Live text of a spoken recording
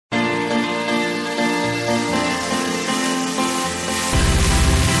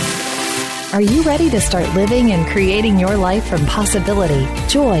Are you ready to start living and creating your life from possibility,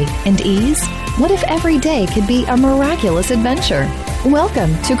 joy, and ease? What if every day could be a miraculous adventure?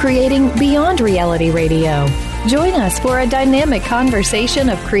 Welcome to Creating Beyond Reality Radio. Join us for a dynamic conversation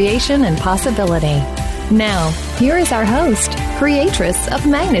of creation and possibility. Now, here is our host, creatress of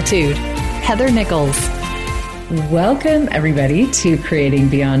magnitude, Heather Nichols. Welcome, everybody, to Creating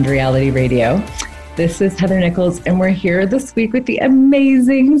Beyond Reality Radio. This is Heather Nichols, and we're here this week with the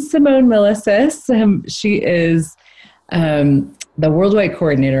amazing Simone Milasas. She is the worldwide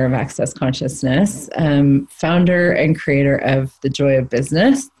coordinator of Access Consciousness, founder and creator of The Joy of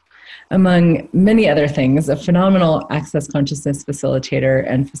Business, among many other things, a phenomenal Access Consciousness facilitator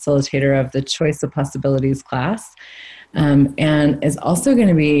and facilitator of the Choice of Possibilities class, and is also going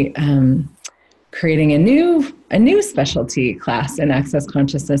to be creating a new specialty class in Access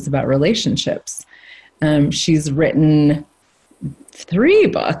Consciousness about relationships. She's written 3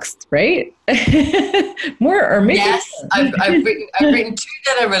 books, right? More or maybe. Yes, I've written 2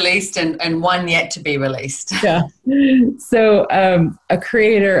 that are released and 1 yet to be released. Yeah. So a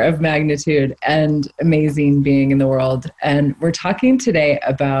creator of magnitude and amazing being in the world. And we're talking today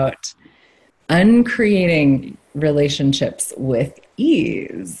about uncreating relationships with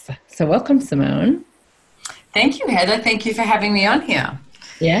ease. So welcome, Simone. Thank you, Heather. Thank you for having me on here.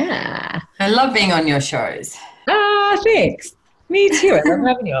 Yeah. I love being on your shows. Thanks. Me too. I love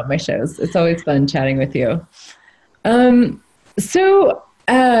having you on my shows. It's always fun chatting with you.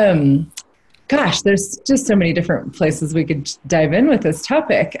 Gosh, there's just so many different places we could dive in with this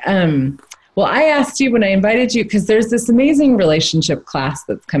topic. Well, I asked you when I invited you, because there's this amazing relationship class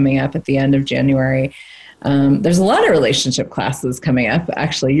that's coming up at the end of January. There's a lot of relationship classes coming up.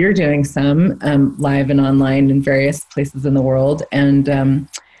 Actually, you're doing some live and online in various places in the world. And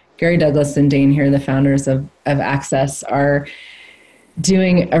Gary Douglas and Dane here, the founders of Access, are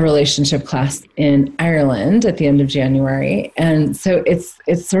doing a relationship class in Ireland at the end of January. And so it's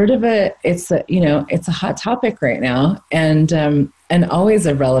sort of it's a hot topic right now, and always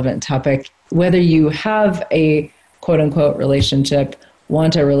a relevant topic, whether you have a quote unquote relationship,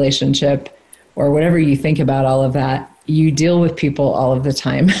 want a relationship, or whatever you think about all of that. You deal with people all of the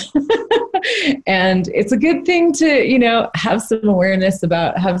time. And it's a good thing to, have some awareness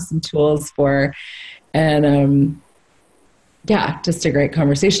about, have some tools for, and just a great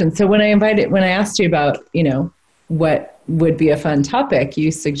conversation. So when I asked you about, what would be a fun topic,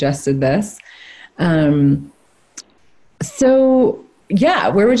 you suggested this. Where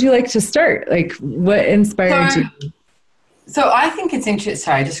would you like to start? Like, what inspired you? So I think it's interesting.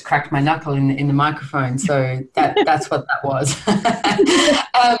 Sorry, I just cracked my knuckle in the microphone. So that's what that was.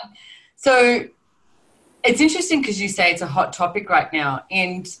 So it's interesting because you say it's a hot topic right now.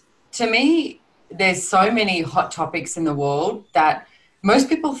 And to me, there's so many hot topics in the world that most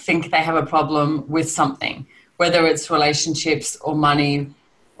people think they have a problem with something, whether it's relationships or money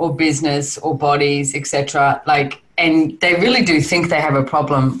or business or bodies, etc. And they really do think they have a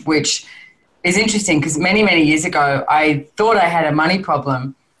problem, which is interesting because many, many years ago, I thought I had a money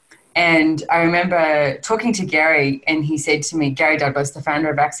problem. And I remember talking to Gary, and he said to me, Gary Douglas, the founder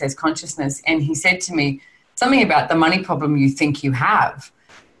of Access Consciousness, and he said to me something about the money problem you think you have.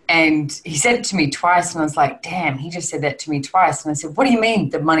 And he said it to me twice, and I was like, damn, he just said that to me twice. And I said, what do you mean,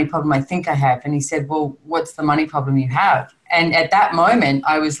 the money problem I think I have? And he said, well, what's the money problem you have? And at that moment,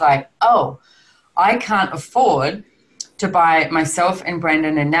 I was like, oh, I can't afford to buy myself and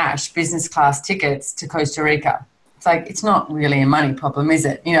Brendan and Nash business class tickets to Costa Rica. It's like, it's not really a money problem, is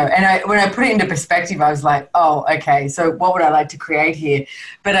it? And when I put it into perspective, I was like, oh, okay, so what would I like to create here?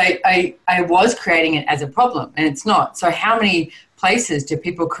 But I was creating it as a problem, and it's not. So how many places do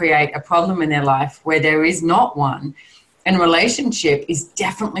people create a problem in their life where there is not one? And relationship is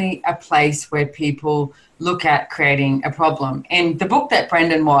definitely a place where people look at creating a problem. And the book that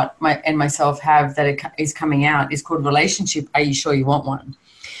Brendan Watt and myself have that is coming out is called Relationship, Are You Sure You Want One?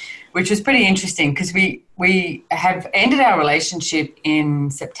 Which was pretty interesting because we have ended our relationship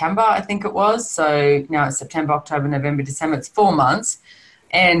in September, I think it was. So now it's September, October, November, December. It's 4 months.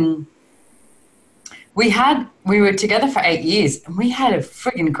 And we were together for 8 years, and we had a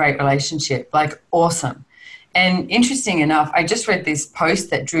friggin' great relationship, like awesome. And interesting enough, I just read this post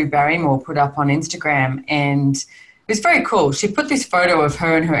that Drew Barrymore put up on Instagram, and it was very cool. She put this photo of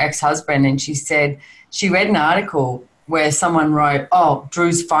her and her ex-husband, and she said she read an article where someone wrote, oh,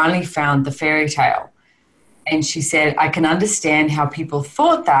 Drew's finally found the fairy tale. And she said, I can understand how people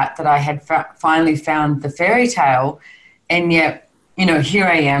thought that I had finally found the fairy tale, and yet, here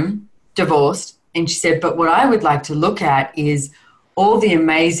I am, divorced. And she said, but what I would like to look at is all the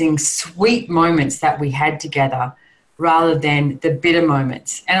amazing, sweet moments that we had together rather than the bitter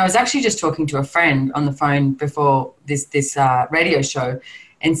moments. And I was actually just talking to a friend on the phone before this radio show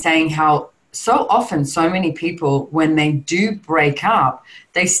and saying how so often so many people, when they do break up,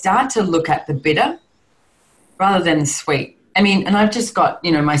 they start to look at the bitter rather than the sweet. I mean, and I've just got,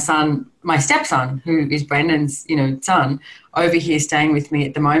 my stepson, who is Brendan's, son, over here staying with me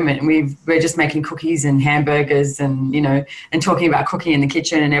at the moment. And we're just making cookies and hamburgers and, and talking about cooking in the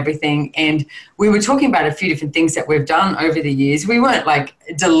kitchen and everything. And we were talking about a few different things that we've done over the years. We weren't like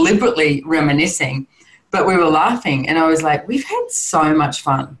deliberately reminiscing, but we were laughing. And I was like, we've had so much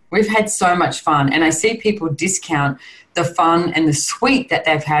fun. We've had so much fun. And I see people discount the fun and the sweet that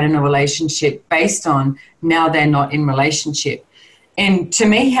they've had in a relationship based on now they're not in relationship. And to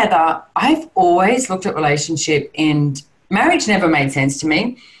me, Heather, I've always looked at relationship, and marriage never made sense to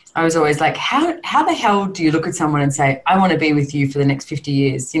me. I was always like, how the hell do you look at someone and say, I want to be with you for the next 50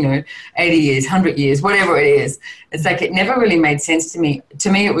 years, 80 years, 100 years, whatever it is. It's like it never really made sense to me.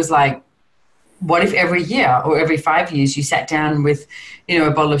 To me, it was like, what if every year or every 5 years you sat down with, a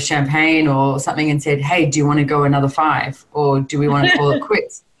bottle of champagne or something and said, hey, do you want to go another 5, or do we want to call it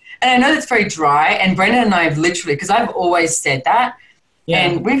quits? And I know that's very dry, and Brendan and I have literally, because I've always said that,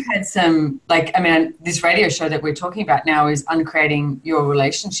 and we've had some, this radio show that we're talking about now is Uncreating Your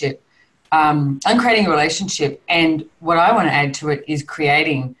Relationship. Uncreating a relationship, and what I want to add to it is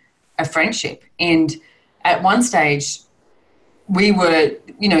creating a friendship. And at one stage, we were,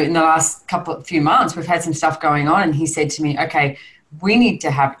 in the last few months, we've had some stuff going on, and he said to me, okay, we need to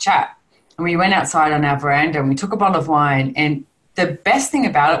have a chat. And we went outside on our veranda and we took a bottle of wine, and the best thing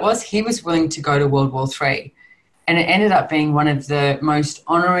about it was he was willing to go to World War III. And it ended up being one of the most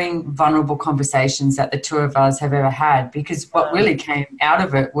honouring, vulnerable conversations that the two of us have ever had, because what really came out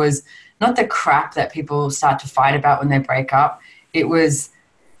of it was not the crap that people start to fight about when they break up. It was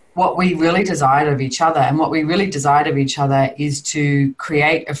what we really desired of each other. And what we really desired of each other is to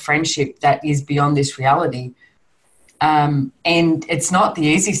create a friendship that is beyond this reality. And it's not the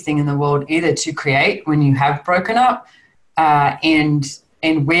easiest thing in the world either to create when you have broken up. And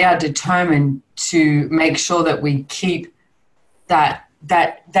we are determined to make sure that we keep that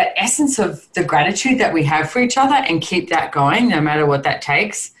essence of the gratitude that we have for each other and keep that going no matter what that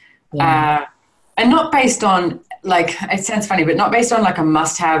takes. Yeah. And not based on, like, it sounds funny, but not based on like a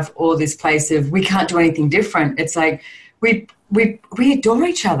must-have or this place of we can't do anything different. It's like we adore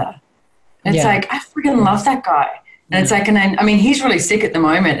each other. It's like, I freaking love that guy. And it's like, and then, he's really sick at the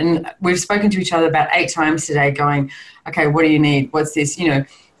moment, and we've spoken to each other about 8 times today going, okay, what do you need? What's this? And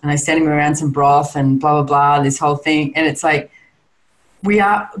I sent him around some broth and blah, blah, blah, this whole thing. And it's like, we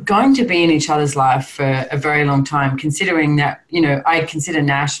are going to be in each other's life for a very long time, considering that, I consider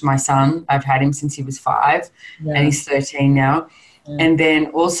Nash my son. I've had him since he was 5 and he's 13 now. Yeah. And then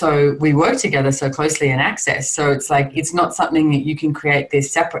also we work together so closely in Access. So it's like, it's not something that you can create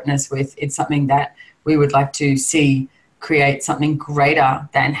this separateness with. It's something that we would like to see create something greater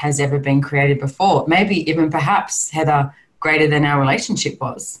than has ever been created before. Maybe even perhaps, Heather, greater than our relationship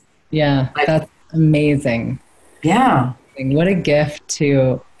was. Yeah, that's amazing. Yeah. What a gift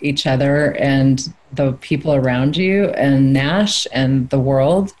to each other and the people around you and Nash and the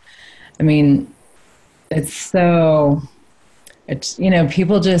world. People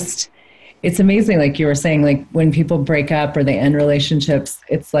just, it's amazing. Like you were saying, like when people break up or they end relationships,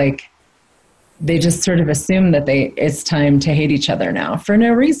 it's like they just sort of assume that it's time to hate each other now for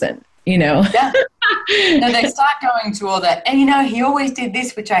no reason, Yeah. No, they start going to all that, and he always did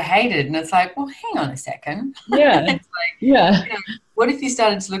this, which I hated, and it's like, well, hang on a second. Yeah. It's like, what if you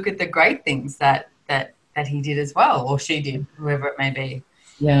started to look at the great things that he did as well, or she did, whoever it may be.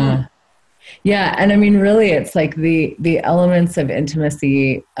 Yeah. Yeah, and really, it's like the elements of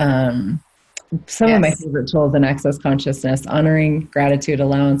intimacy. Some of my favorite tools in Access Consciousness: honoring, gratitude,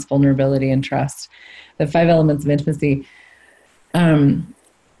 allowance, vulnerability, and trust. The 5 elements of intimacy.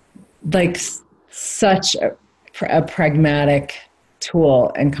 Such a pragmatic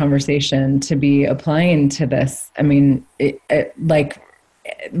tool and conversation to be applying to this.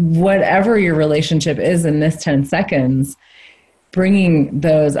 Whatever your relationship is in this 10 seconds, bringing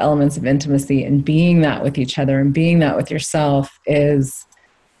those elements of intimacy and being that with each other and being that with yourself is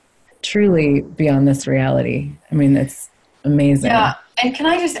truly beyond this reality. It's amazing. Yeah. And can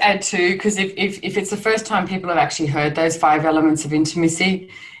I just add too, because if it's the first time people have actually heard those 5 elements of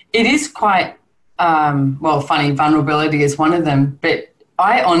intimacy, it is quite, funny. Vulnerability is one of them. But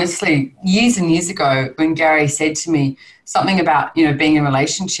I honestly, years and years ago, when Gary said to me something about, being in a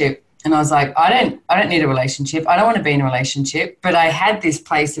relationship, and I was like, I don't need a relationship. I don't want to be in a relationship. But I had this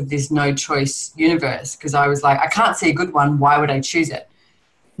place of this no choice universe, because I was like, I can't see a good one. Why would I choose it?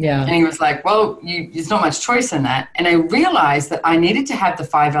 Yeah. And he was like, well, there's not much choice in that. And I realized that I needed to have the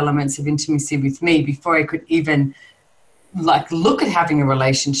 5 elements of intimacy with me before I could even like look at having a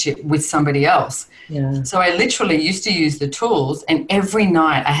relationship with somebody else. Yeah. So I literally used to use the tools, and every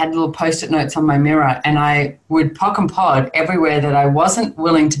night I had little Post-it notes on my mirror, and I would pock and pod everywhere that I wasn't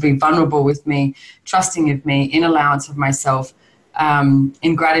willing to be vulnerable with me, trusting of me, in allowance of myself,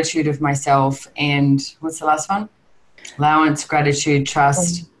 in gratitude of myself, and what's the last one? Allowance, gratitude,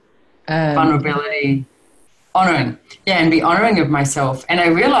 trust, vulnerability, honoring. Yeah, and be honoring of myself. And I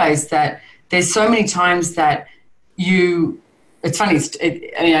realized that there's so many times that it's funny,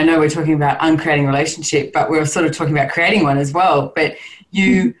 I know we're talking about uncreating a relationship, but we're sort of talking about creating one as well. But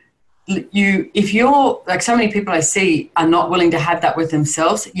if you're, like so many people I see are not willing to have that with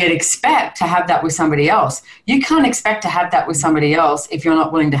themselves, yet expect to have that with somebody else. You can't expect to have that with somebody else if you're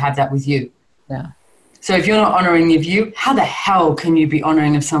not willing to have that with you. Yeah. So if you're not honoring of you, how the hell can you be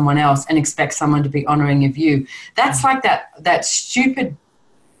honoring of someone else and expect someone to be honoring of you? That's like that stupid,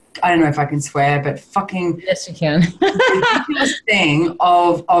 I don't know if I can swear, but fucking yes, you can. ridiculous thing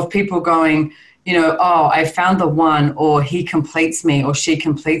of people going, I found the one, or he completes me, or she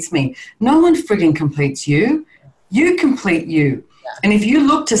completes me. No one frigging completes you. You complete you. Yeah. And if you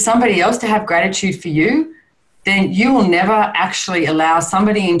look to somebody else to have gratitude for you, then you will never actually allow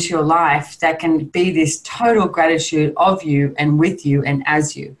somebody into your life that can be this total gratitude of you and with you and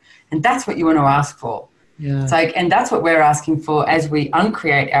as you. And that's what you want to ask for. Yeah. It's like, and that's what we're asking for as we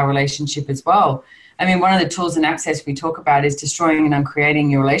uncreate our relationship as well. I mean, one of the tools in Access we talk about is destroying and uncreating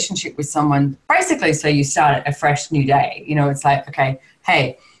your relationship with someone, basically so you start a fresh new day. It's like, okay,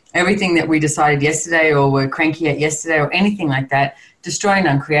 hey, everything that we decided yesterday or were cranky at yesterday or anything like that, destroy and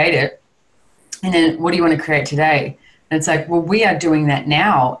uncreate it. And then what do you want to create today? And it's like, well, we are doing that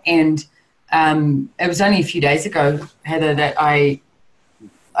now. And it was only a few days ago, Heather, that I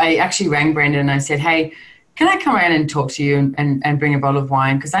actually rang Brendan and I said, hey, can I come around and talk to you and bring a bottle of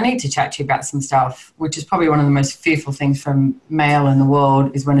wine? Because I need to chat to you about some stuff, which is probably one of the most fearful things from male in the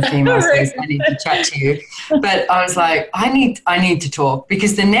world is when a female says, I need to chat to you. But I was like, I need to talk,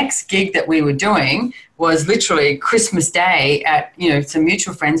 because the next gig that we were doing was literally Christmas Day at, some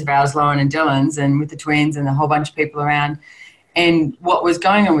mutual friends of ours, Lauren and Dylan's, and with the twins and a whole bunch of people around. And what was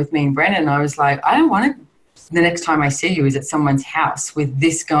going on with me and Brendan, I was like, I don't want to, the next time I see you is at someone's house with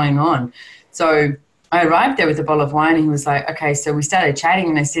this going on. So I arrived there with a bottle of wine, and he was like, okay, so we started chatting,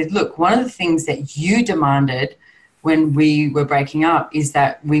 and I said, look, one of the things that you demanded when we were breaking up is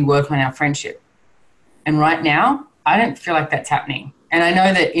that we work on our friendship. And right now, I don't feel like that's happening. And I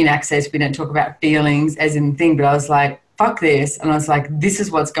know that in Access we don't talk about feelings as in thing, but I was like, fuck this. And I was like, this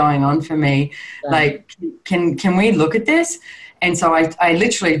is what's going on for me. Yeah. Like, can we look at this? And so I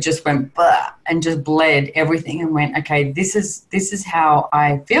literally just went blah and just bled everything and went, okay, this is how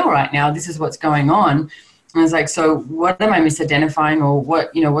I feel right now. This is what's going on. And I was like, so what am I misidentifying, or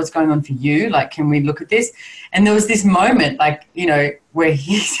what's going on for you? Like, can we look at this? And there was this moment, like, where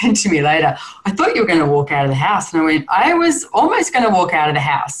he said to me later, I thought you were going to walk out of the house. And I went, I was almost going to walk out of the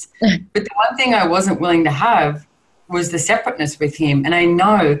house. But the one thing I wasn't willing to have was the separateness with him. And I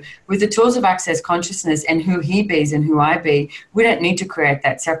know with the tools of Access Consciousness and who he be's and who I be, we don't need to create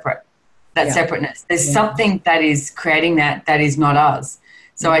that separateness. There's something that is creating that is not us.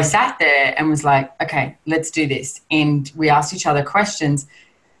 So I sat there and was like, okay, let's do this. And we asked each other questions,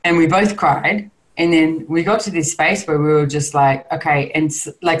 and we both cried. And then we got to this space where we were just like, okay, and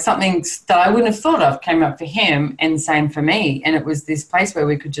like something that I wouldn't have thought of came up for him, and same for me. And it was this place where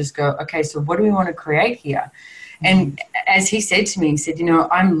we could just go, okay, so what do we want to create here? And as he said to me, he said,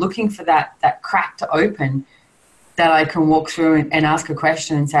 I'm looking for that crack to open that I can walk through and ask a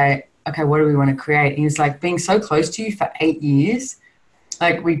question and say, okay, what do we want to create? And he was like, being so close to you for 8 years,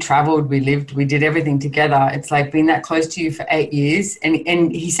 like we traveled, we lived, we did everything together. It's like being that close to you for 8 years. And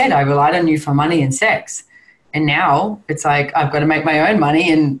he said, I relied on you for money and sex. And now it's like, I've got to make my own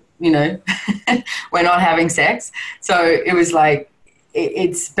money and, we're not having sex. So it was like,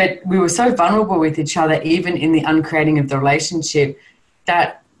 but we were so vulnerable with each other, even in the uncreating of the relationship,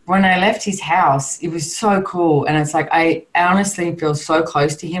 that when I left his house, it was so cool. And it's like, I honestly feel so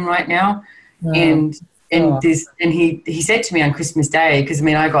close to him right now. Wow. And he said to me on Christmas Day, because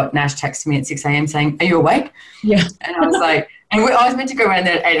I got Nash texting me at 6 a.m. saying, are you awake? Yeah. And I was like, I was meant to go around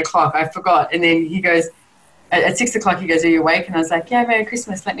there at 8 o'clock. I forgot. And then he goes, at 6 o'clock, he goes, are you awake? And I was like, yeah, Merry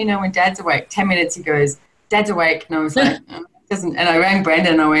Christmas. Let me know when Dad's awake. 10 minutes, he goes, Dad's awake. And I was like, and I rang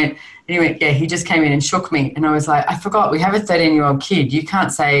Brandon and I went, and he went, yeah, he just came in and shook me. And I was like, I forgot, we have a 13-year-old kid. You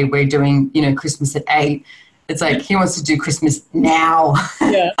can't say we're doing, Christmas at 8. It's like he wants to do Christmas now.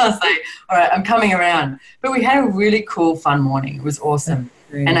 Yeah. I was like, all right, I'm coming around. But we had a really cool, fun morning. It was awesome.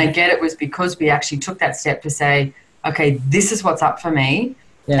 And I get it was because we actually took that step to say, okay, this is what's up for me.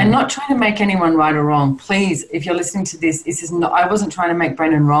 Yeah. And not trying to make anyone right or wrong. Please, if you're listening to this, I wasn't trying to make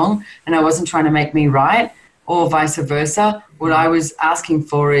Brennan wrong, and I wasn't trying to make me right, or vice versa. What I was asking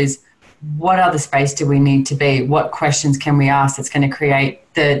for is, what other space do we need to be? What questions can we ask that's going to create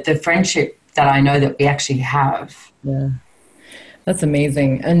the friendship that I know that we actually have? Yeah. That's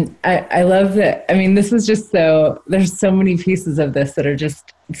amazing. And I love that. I mean, this is just there's so many pieces of this that are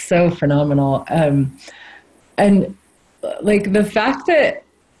just so phenomenal. And like the fact that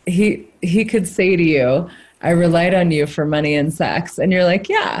he could say to you, I relied on you for money and sex. And you're like,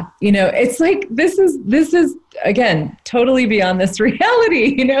 yeah, it's like, this is again, totally beyond this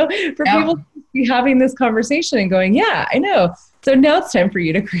reality, for people to be having this conversation and going, yeah, I know. So now it's time for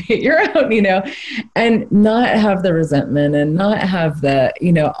you to create your own, and not have the resentment and not have the,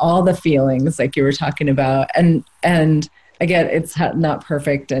 all the feelings like you were talking about. And again, it's not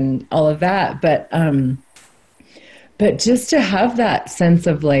perfect and all of that, but just to have that sense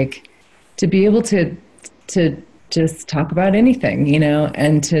of like, to be able to just talk about anything,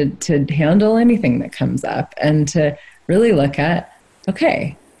 and to handle anything that comes up, and to really look at,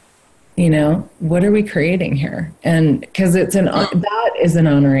 okay, what are we creating here? And because that is an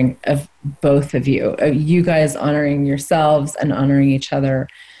honoring of both of you guys honoring yourselves and honoring each other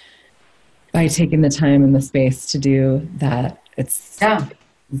by taking the time and the space to do that. It's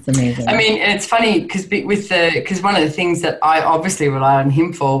amazing. I mean, and it's funny because one of the things that I obviously relied on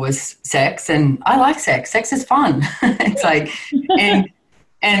him for was sex, and I like sex. Sex is fun. It's like,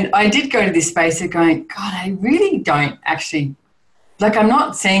 and I did go to this space of going, God, I really don't actually. Like, I'm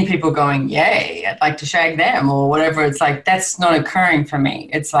not seeing people going, yay, I'd like to shag them or whatever. It's like, that's not occurring for me.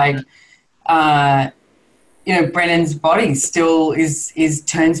 It's like, Brennan's body still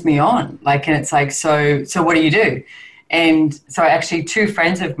turns me on. Like, and it's like, so what do you do? And so actually 2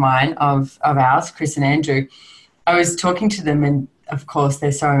 friends of mine, of ours, Chris and Andrew, I was talking to them, and of course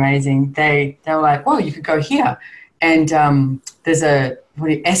they're so amazing. They were like, well, you could go here. And there's a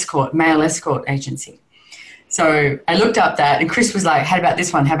male escort agency. So I looked up that, and Chris was like, how about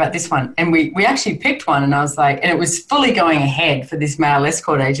this one? How about this one? And we actually picked one, and I was like, and it was fully going ahead for this male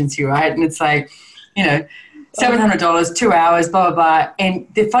escort agency, right? And it's like, $700, 2 hours, blah, blah, blah. And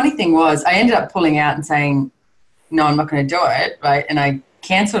the funny thing was I ended up pulling out and saying, no, I'm not going to do it, right? And I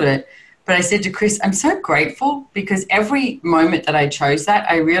canceled it. But I said to Chris, I'm so grateful, because every moment that I chose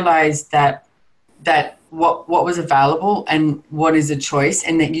that, I realized that what was available and what is a choice,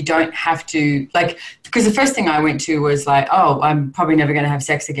 and that you don't have to, like, because the first thing I went to was like, oh, I'm probably never going to have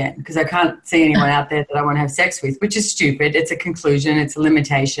sex again, because I can't see anyone out there that I want to have sex with, which is stupid. It's a conclusion. It's a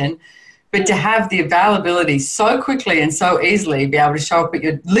limitation. But to have the availability so quickly and so easily, be able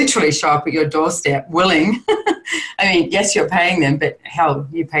to literally show up at your doorstep willing. I mean, yes, you're paying them, but hell,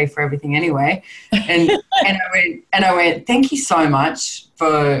 you pay for everything anyway. And I went, thank you so much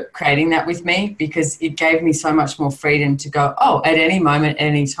for creating that with me, because it gave me so much more freedom to go, oh, at any moment, at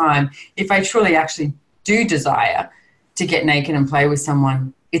any time, if I truly actually do desire to get naked and play with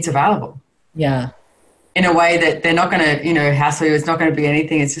someone, it's available. Yeah. In a way that they're not going to, hassle you. It's not going to be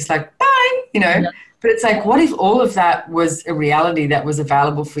anything. It's just like, bye, Yeah. But it's like, what if all of that was a reality that was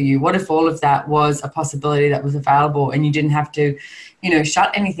available for you? What if all of that was a possibility that was available, and you didn't have to, shut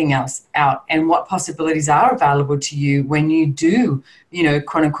anything else out? And what possibilities are available to you when you do,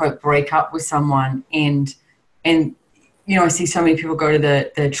 quote unquote, break up with someone? And I see so many people go to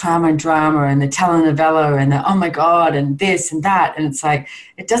the trauma and drama and the telenovela and the, oh my God, and this and that. And it's like,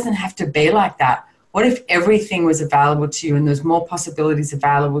 it doesn't have to be like that. What if everything was available to you, and there's more possibilities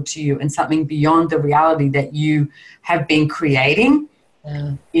available to you, and something beyond the reality that you have been creating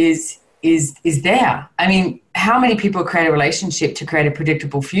is there? I mean, how many people create a relationship to create a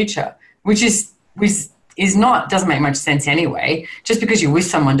predictable future, which doesn't make much sense anyway. Just because you're with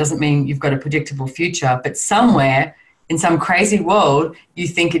someone doesn't mean you've got a predictable future, but somewhere in some crazy world, you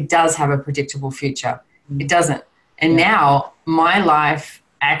think it does have a predictable future. It doesn't. And now my life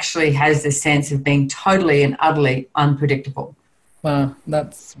actually has the sense of being totally and utterly unpredictable. Wow,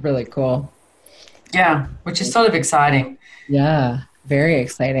 that's really cool. Yeah, which is sort of exciting. Yeah, very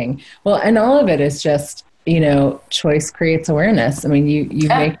exciting. Well, and all of it is just, choice creates awareness. I mean, you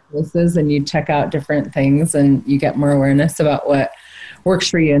make choices and you check out different things, and you get more awareness about what works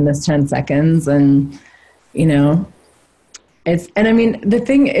for you in this 10 seconds. And,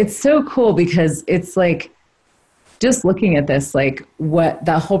 it's so cool, because it's like, just looking at this, like what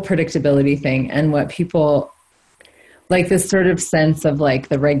that whole predictability thing, and what people like, this sort of sense of like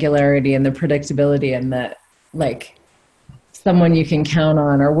the regularity and the predictability, and the like someone you can count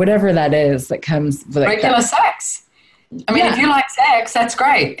on, or whatever that is that comes with regular sex. I mean, if you like sex, that's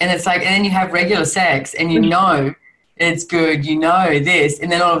great. And it's like, and then you have regular sex and you know it's good, you know this,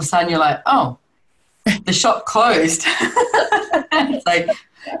 and then all of a sudden you're like, oh, the shop closed. It's like,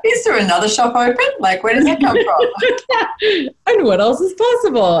 is there another shop open? Like, where does that come from? And what else is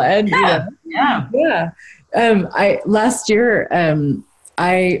possible? And yeah. Last year,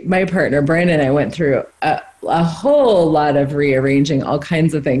 my partner Brandon and I went through a whole lot of rearranging all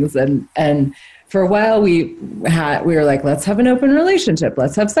kinds of things, and for a while we were like, let's have an open relationship,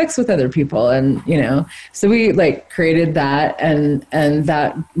 let's have sex with other people, and so we like created that, and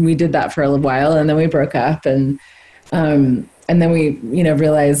that we did that for a while, and then we broke up, and then we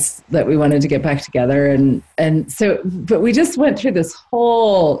realized that we wanted to get back together, and so, but we just went through this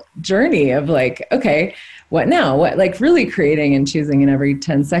whole journey of like, okay, what now? What, like, really creating and choosing in every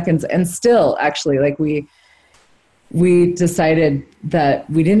 10 seconds, and still actually like we decided that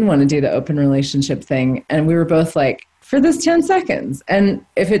we didn't want to do the open relationship thing. And we were both like, for this 10 seconds. And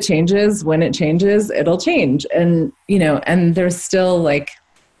if it changes, when it changes, it'll change. And, and there's still like,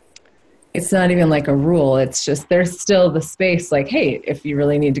 it's not even like a rule. It's just, there's still the space like, hey, if you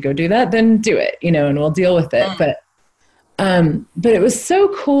really need to go do that, then do it, and we'll deal with it. But it was so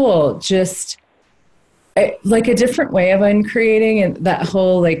cool. Just like a different way of uncreating, and that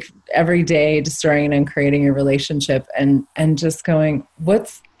whole like every day destroying and uncreating your relationship, and just going,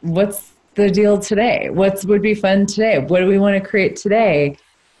 what's the deal today? What would be fun today? What do we want to create today?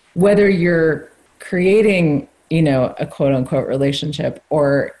 Whether you're creating, a quote unquote relationship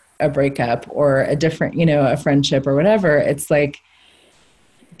or a breakup or a different, a friendship or whatever, it's like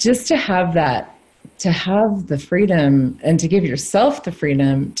just to have that, to have the freedom and to give yourself the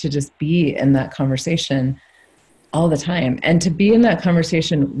freedom to just be in that conversation all the time, and to be in that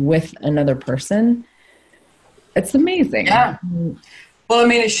conversation with another person. It's amazing. Yeah. Well, I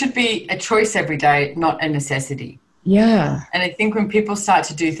mean, it should be a choice every day, not a necessity. Yeah. And I think when people start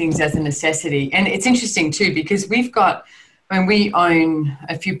to do things as a necessity, and it's interesting too, because we own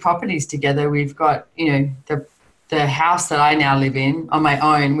a few properties together. We've got, the house that I now live in on my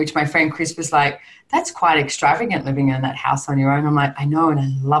own, which my friend Chris was like, that's quite extravagant living in that house on your own. I'm like, I know, and I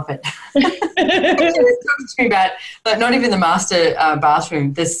love it. She was talking to me about, like, not even the master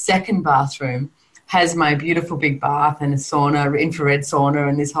bathroom, the second bathroom has my beautiful big bath and a sauna, infrared sauna,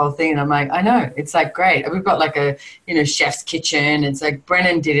 and this whole thing. And I'm like, I know, it's like great. We've got like a, chef's kitchen. It's like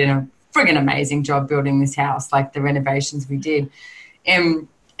Brennan did a friggin' amazing job building this house, like the renovations we did. And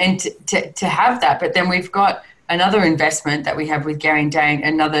to have that, but then we've got another investment that we have with Gary and Dane,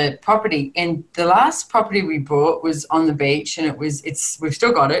 another property. And the last property we bought was on the beach, and we've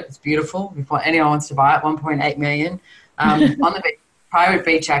still got it. It's beautiful. If anyone wants to buy it, 1.8 million on the beach, private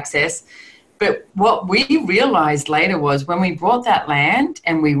beach access. But what we realized later was when we bought that land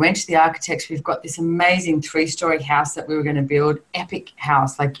and we went to the architects, we've got this amazing 3-story house that we were going to build, epic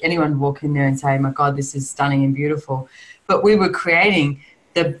house. Like anyone would walk in there and say, oh my God, this is stunning and beautiful. But we were creating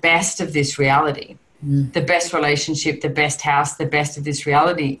the best of this reality. The best relationship, the best house, the best of this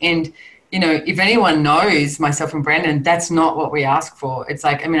reality. And, if anyone knows myself and Brandon, that's not what we ask for. It's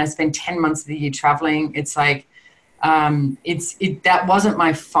like, I spent 10 months of the year traveling. It's like, that wasn't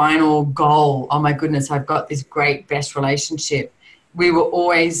my final goal. Oh my goodness, I've got this great best relationship. We were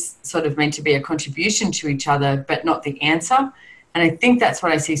always sort of meant to be a contribution to each other, but not the answer. And I think that's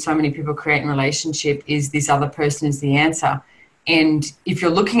what I see so many people create in relationship, is this other person is the answer. And if you're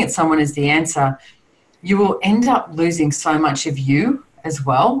looking at someone as the answer, you will end up losing so much of you as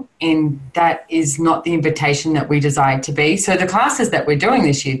well. And that is not the invitation that we desire to be. So the classes that we're doing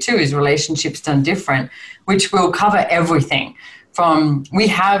this year too is Relationships Done Different, which will cover everything from, we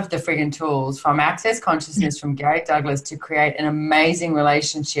have the friggin' tools from Access Consciousness from Gary Douglas to create an amazing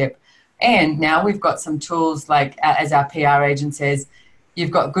relationship. And now we've got some tools like, as our PR agent says, you've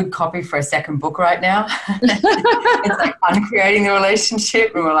got good copy for a second book right now. It's like uncreating the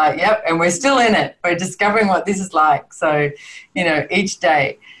relationship, and we're like, yep, and we're still in it. We're discovering what this is like. So, each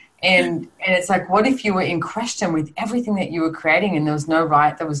day. And it's like, what if you were in question with everything that you were creating, and there was no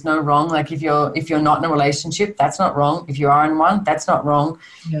right, there was no wrong? Like if you're not in a relationship, that's not wrong. If you are in one, that's not wrong.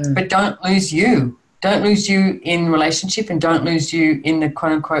 Yeah. But don't lose you. Don't lose you in relationship, and don't lose you in the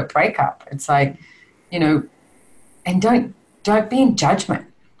quote unquote breakup. It's like, and don't be in judgment.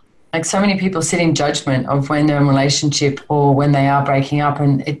 Like so many people sit in judgment of when they're in a relationship or when they are breaking up,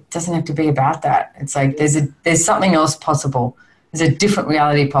 and it doesn't have to be about that. It's like there's something else possible. There's a different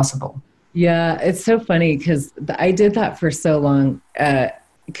reality possible. Yeah, it's so funny because I did that for so long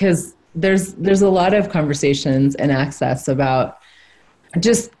because there's a lot of conversations and Access about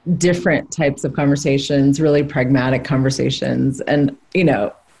just different types of conversations, really pragmatic conversations. And,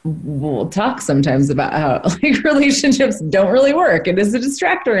 we'll talk sometimes about how like relationships don't really work. It is a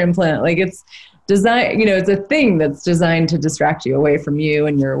distractor implant. Like it's designed, you know, it's a thing that's designed to distract you away from you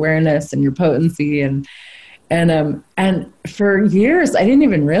and your awareness and your potency. And for years, I didn't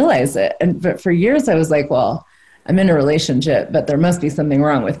even realize it. But for years I was like, well, I'm in a relationship, but there must be something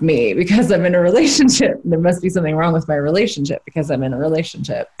wrong with me because I'm in a relationship. There must be something wrong with my relationship because I'm in a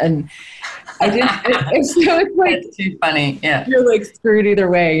relationship. And I didn't, so it's like, that's too funny. Yeah. You're like screwed either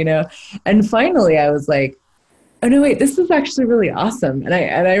way, you know? And finally I was like, oh no, wait, this is actually really awesome. And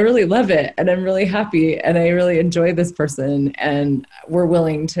I really love it. And I'm really happy. And I really enjoy this person. And we're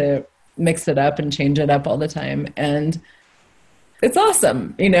willing to mix it up and change it up all the time. And it's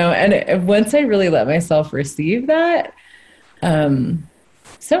awesome, you know, and once I really let myself receive that,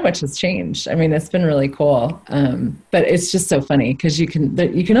 so much has changed. I mean, it's been really cool. But it's just so funny because you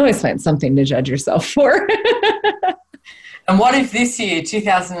can always find something to judge yourself for. And what if this year,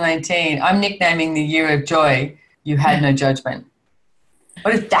 2019, I'm nicknaming the year of joy, you had no judgment?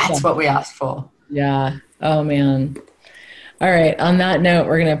 What if that's what we asked for? Yeah. Oh, man. All right. On that note,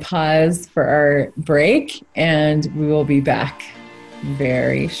 we're going to pause for our break and we will be back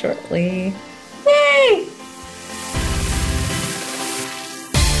very shortly. Yay!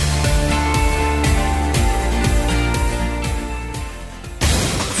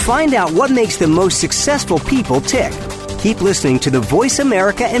 Find out what makes the most successful people tick. Keep listening to the Voice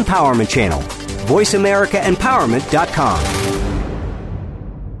America Empowerment Channel. VoiceAmericaEmpowerment.com.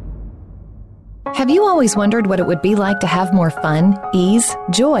 Have you always wondered what it would be like to have more fun, ease,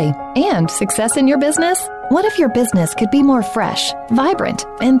 joy, and success in your business? What if your business could be more fresh, vibrant,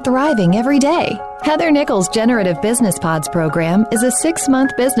 and thriving every day? Heather Nichols' Generative Business Pods program is a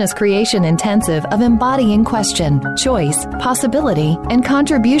 6-month business creation intensive of embodying question, choice, possibility, and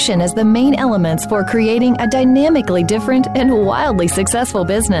contribution as the main elements for creating a dynamically different and wildly successful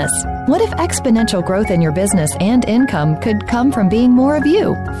business. What if exponential growth in your business and income could come from being more of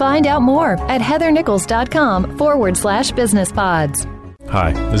you? Find out more at heathernichols.com/businesspods.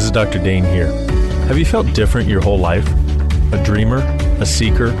 Hi, this is Dr. Dane here. Have you felt different your whole life? A dreamer, a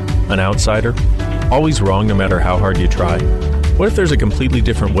seeker, an outsider? Always wrong no matter how hard you try? What if there's a completely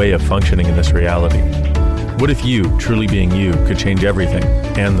different way of functioning in this reality? What if you, truly being you, could change everything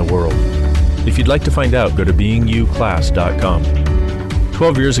and the world? If you'd like to find out, go to beingyouclass.com.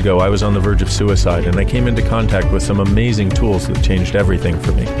 12 years ago, I was on the verge of suicide, and I came into contact with some amazing tools that changed everything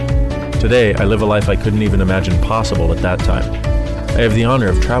for me. Today, I live a life I couldn't even imagine possible at that time. I have the honor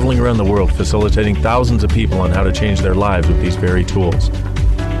of traveling around the world facilitating thousands of people on how to change their lives with these very tools.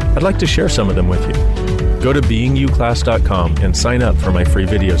 I'd like to share some of them with you. Go to beingyouclass.com and sign up for my free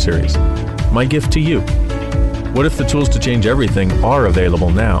video series. My gift to you. What if the tools to change everything are available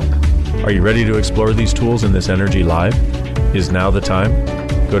now? Are you ready to explore these tools in this energy live? Is now the time?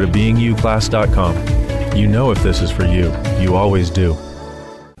 Go to beingyouclass.com. You know if this is for you. You always do.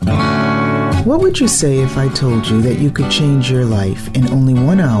 What would you say if I told you that you could change your life in only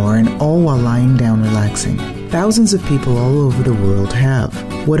 1 hour and all while lying down relaxing? Thousands of people all over the world have.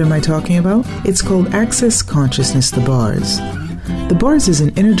 What am I talking about? It's called Access Consciousness, the bars. The bars is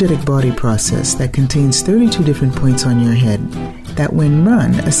an energetic body process that contains 32 different points on your head that, when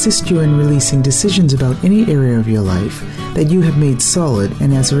run, assist you in releasing decisions about any area of your life that you have made solid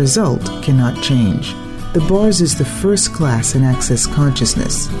and as a result cannot change. The bars is the first class in Access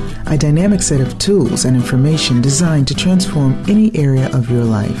Consciousness, a dynamic set of tools and information designed to transform any area of your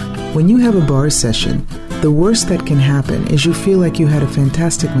life. When you have a bars session, the worst that can happen is you feel like you had a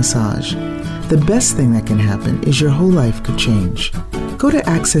fantastic massage. The best thing that can happen is your whole life could change. Go to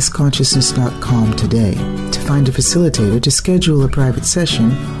accessconsciousness.com today to find a facilitator to schedule a private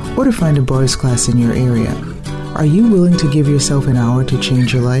session or to find a bars class in your area. Are you willing to give yourself an hour to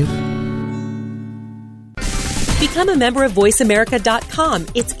change your life? Become a member of VoiceAmerica.com.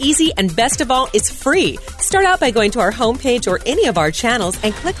 It's easy, and best of all, it's free. Start out by going to our homepage or any of our channels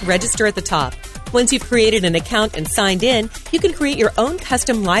and click register at the top. Once you've created an account and signed in, you can create your own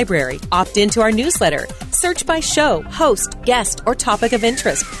custom library, opt into our newsletter, search by show, host, guest, or topic of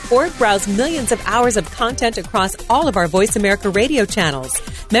interest, or browse millions of hours of content across all of our Voice America radio channels.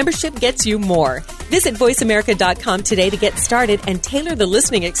 Membership gets you more. Visit VoiceAmerica.com today to get started and tailor the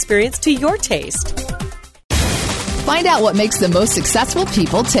listening experience to your taste. Find out what makes the most successful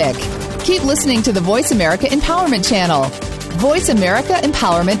people tick. Keep listening to the Voice America Empowerment Channel.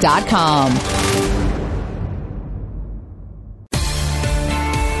 VoiceAmericaEmpowerment.com.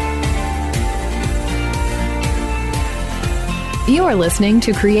 You're listening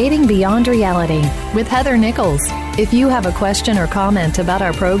to Creating Beyond Reality with Heather Nichols. If you have a question or comment about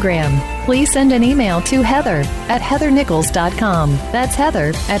our program, please send an email to heather@heathernichols.com. That's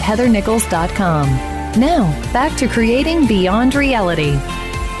heather@heathernichols.com. Now, back to Creating Beyond Reality.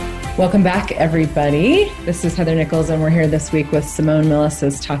 Welcome back, everybody. This is Heather Nichols, and we're here this week with Simone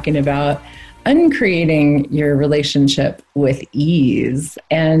Milasas talking about uncreating your relationship with ease.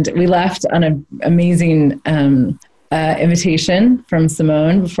 And we left on an amazing invitation from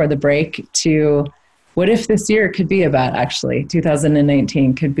Simone before the break to what if this year could be about, actually,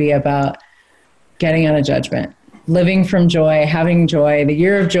 2019 could be about getting out of judgment, living from joy, having joy, the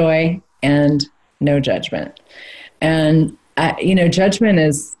year of joy, and no judgment. And judgment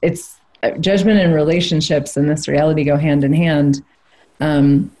and relationships in this reality go hand in hand.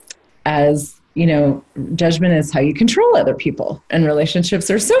 As you know, judgment is how you control other people, and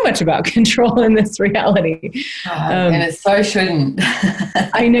relationships are so much about control in this reality. And it so shouldn't.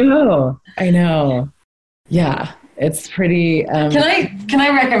 I know. Yeah, it's pretty. Can I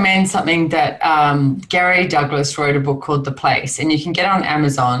recommend something that Gary Douglas wrote a book called The Place, and you can get it on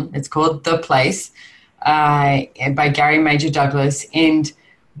Amazon. It's called The Place by Gary Major Douglas. And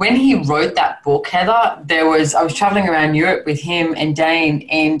when he wrote that book, Heather, I was traveling around Europe with him and Dane,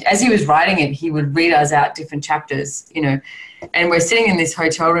 and as he was writing it, he would read us out different chapters, and we're sitting in this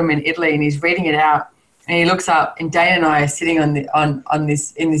hotel room in Italy, and he's reading it out, and he looks up, and Dane and I are sitting in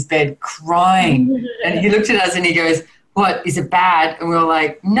this bed crying, and he looked at us and he goes, "What, is it bad?" And we were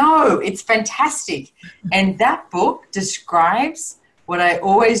like, "No, it's fantastic." And that book describes what I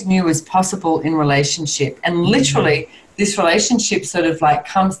always knew was possible in relationship, and literally this relationship sort of like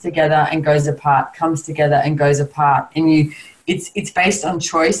comes together and goes apart, comes together and goes apart. And it's based on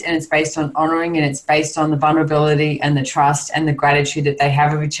choice, and it's based on honoring, and it's based on the vulnerability and the trust and the gratitude that they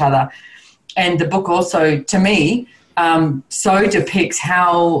have of each other. And the book also, to me, so depicts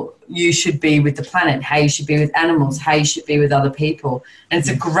how you should be with the planet, how you should be with animals, how you should be with other people. And it's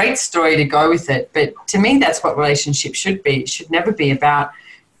a great story to go with it. But to me, that's what relationships should be. It should never be about,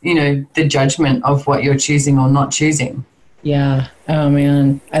 the judgment of what you're choosing or not choosing. Yeah. Oh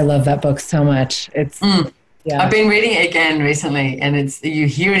man, I love that book so much. Yeah. I've been reading it again recently, and you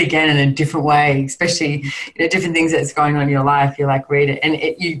hear it again in a different way, especially different things that's going on in your life. You like read it, and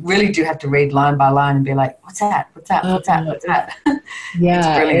you really do have to read line by line and be like, "What's that? What's that? What's that? What's that?"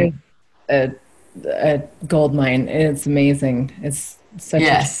 Yeah, it's a gold mine. It's amazing. It's such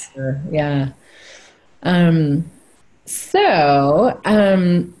a yeah.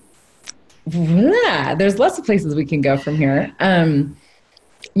 There's lots of places we can go from here.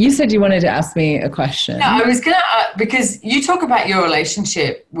 You said you wanted to ask me a question. No, I was going to, because you talk about your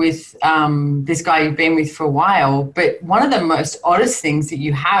relationship with this guy you've been with for a while, but one of the most oddest things that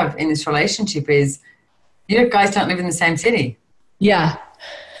you have in this relationship is you guys don't live in the same city. Yeah.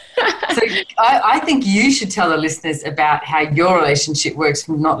 So I think you should tell the listeners about how your relationship works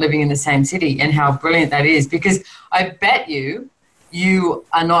from not living in the same city and how brilliant that is, because I bet you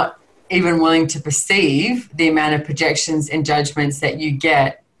are not even willing to perceive the amount of projections and judgments that you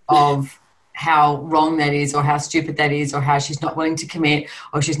get of how wrong that is, or how stupid that is, or how she's not willing to commit,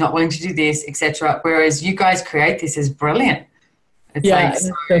 or she's not willing to do this, etc. Whereas you guys create this as brilliant. It's so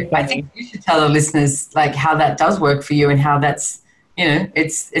I think you should tell the listeners like how that does work for you, and how that's,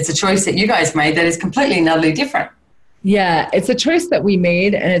 it's a choice that you guys made that is completely and utterly different. Yeah, it's a choice that we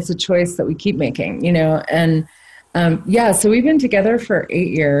made, and it's a choice that we keep making, and so we've been together for 8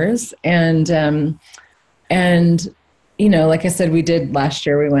 years, and like I said, we did last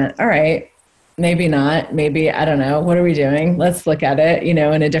year, we went, all right, maybe not, maybe, I don't know, what are we doing? Let's look at it, in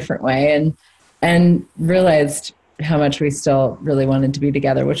a different way, and realized how much we still really wanted to be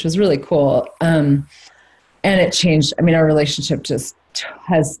together, which was really cool. And it changed. I mean, our relationship just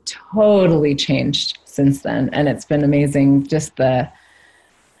has totally changed since then. And it's been amazing. Just the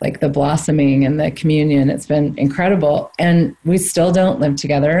blossoming and the communion, it's been incredible. And we still don't live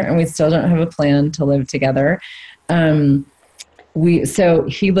together, and we still don't have a plan to live together. So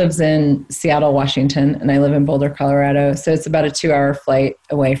he lives in Seattle, Washington, and I live in Boulder, Colorado. So it's about a 2-hour flight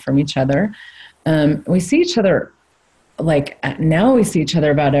away from each other. We see each other now we see each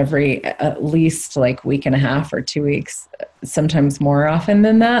other about every at least week and a half or 2 weeks, sometimes more often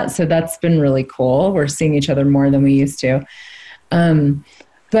than that. So that's been really cool. We're seeing each other more than we used to.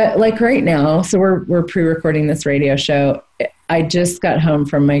 But right now, so we're pre-recording this radio show. I just got home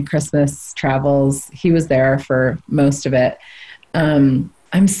from my Christmas travels. He was there for most of it. I'm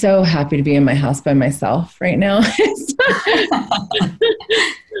so happy to be in my house by myself right now.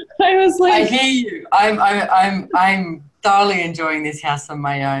 I was like, I hear you. I'm thoroughly enjoying this house on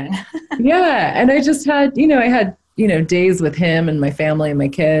my own. Yeah, and I just had, I had days with him and my family and my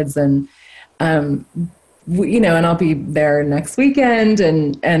kids, and and I'll be there next weekend,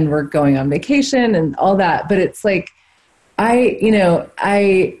 and we're going on vacation and all that. But it's like,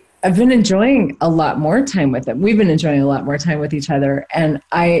 I've been enjoying a lot more time with him. We've been enjoying a lot more time with each other. And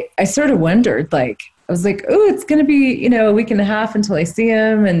I sort of wondered, I was like, oh, it's going to be, a week and a half until I see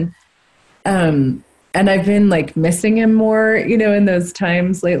him. And I've been missing him more, in those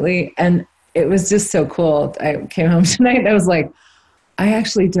times lately. And it was just so cool. I came home tonight and I was like, I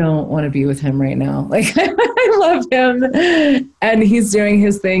actually don't want to be with him right now. I love him, and he's doing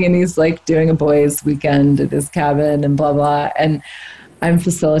his thing, and he's doing a boys' weekend at his cabin and blah, blah. And I'm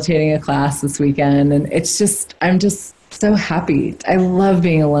facilitating a class this weekend, and I'm just so happy. I love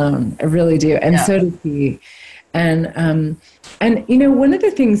being alone. I really do. And so does he. And one of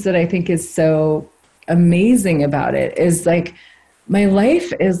the things that I think is so amazing about it is my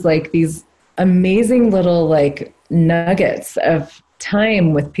life is these amazing little nuggets of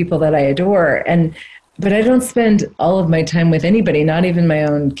time with people that I adore. But I don't spend all of my time with anybody, not even my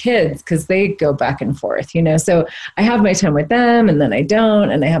own kids, because they go back and forth, So I have my time with them, and then I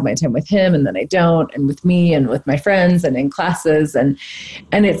don't, and I have my time with him, and then I don't, and with me, and with my friends, and in classes, and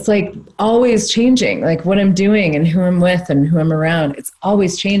it's always changing, what I'm doing, and who I'm with, and who I'm around. It's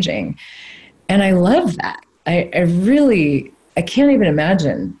always changing, and I love that. I can't even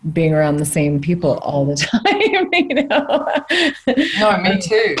imagine being around the same people all the time, No, me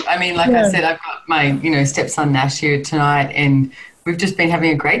too. I mean, I said, I've got my, stepson Nash here tonight, and we've just been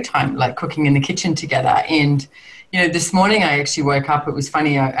having a great time, cooking in the kitchen together. And, this morning I actually woke up, it was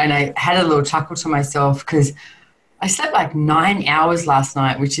funny, and I had a little chuckle to myself because I slept 9 hours last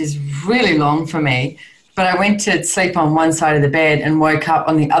night, which is really long for me. But I went to sleep on one side of the bed and woke up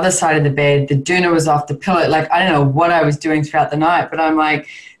on the other side of the bed. The doona was off the pillow. I don't know what I was doing throughout the night, but I'm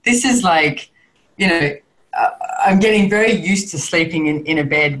this is I'm getting very used to sleeping in a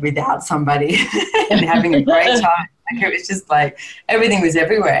bed without somebody and having a great time. It was just everything was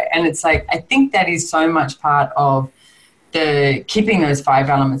everywhere. And it's I think that is so much part of the keeping those 5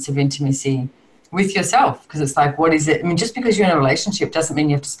 elements of intimacy with yourself. Because it's what is it? I mean, just because you're in a relationship doesn't mean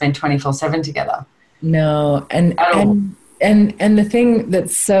you have to spend 24/7 together. No. And the thing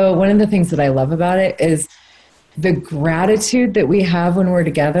that's one of the things that I love about it is the gratitude that we have when we're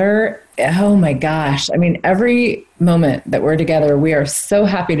together. Oh my gosh. I mean, every moment that we're together, we are so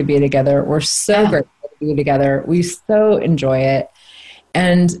happy to be together. We're so grateful to be together. We so enjoy it.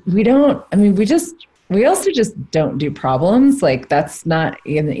 And we also just don't do problems. That's not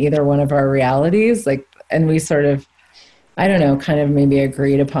in either one of our realities. And we sort of, I don't know, kind of maybe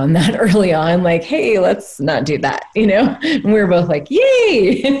agreed upon that early on, hey, let's not do that, And we were both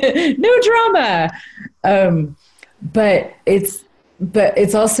yay, no drama. But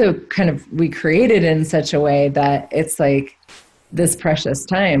it's also kind of, we created in such a way that it's this precious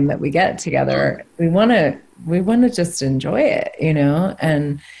time that we get together. We want to just enjoy it,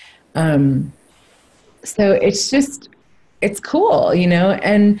 And, so it's cool,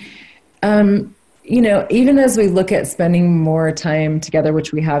 and, even as we look at spending more time together,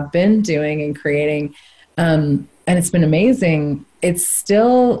 which we have been doing and creating, and it's been amazing, we're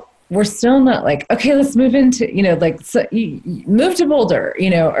still not okay, let's move into, move to Boulder,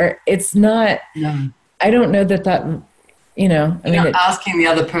 or it's not, I don't know that, you're not asking the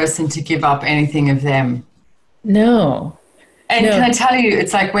other person to give up anything of them. No. And can I tell you,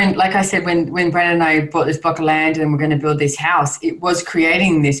 it's when I said, when Brandon and I bought this block of land and we're going to build this house, it was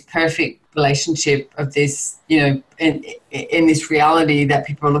creating this perfect relationship of this, in this reality that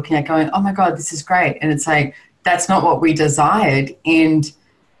people are looking at going, oh my God, this is great. And it's that's not what we desired. And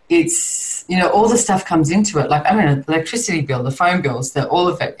it's, all the stuff comes into it. An electricity bill, the phone bills, all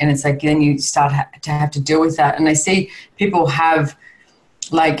of it. And it's then you start to have to deal with that. And I see people have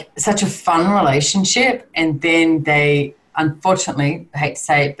such a fun relationship, and then they, unfortunately, I hate to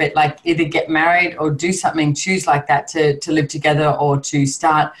say it, but either get married or do something, choose that to live together, or to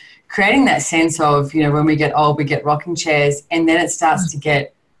start creating that sense of, when we get old, we get rocking chairs, and then it starts to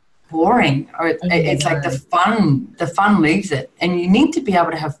get boring, or it's the fun leaves it. And you need to be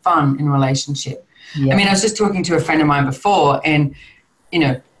able to have fun in a relationship. Yeah. I mean, I was just talking to a friend of mine before, and,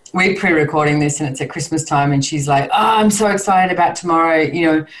 we're pre-recording this and it's at Christmas time, and she's like, oh, I'm so excited about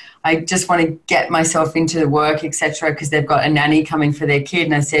tomorrow. I just want to get myself into the work, etc., because they've got a nanny coming for their kid.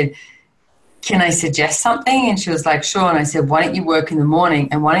 And I said, can I suggest something? And she was like, sure. And I said, why don't you work in the morning,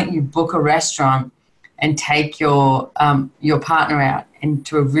 and why don't you book a restaurant and take your partner out and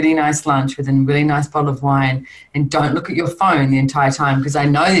to a really nice lunch with a really nice bottle of wine, and don't look at your phone the entire time, because I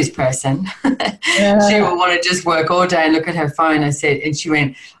know this person. She will want to just work all day and look at her phone. I said, and she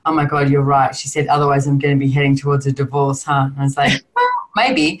went, oh my God, you're right. She said, otherwise I'm going to be heading towards a divorce, huh? And I was like, well,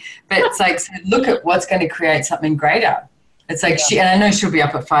 maybe, but it's like, so look at what's going to create something greater. It's like and I know she'll be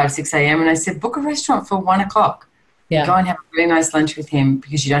up at 5, 6 a.m. And I said, book a restaurant for 1 o'clock. Yeah. Go and have a really nice lunch with him,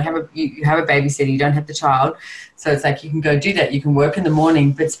 because you don't have you have a babysitter, you don't have the child. So it's like you can go do that. You can work in the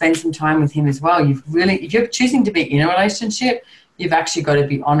morning, but spend some time with him as well. If you're choosing to be in a relationship, you've actually got to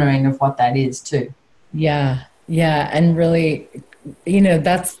be honoring of what that is too. Yeah. Yeah. And really,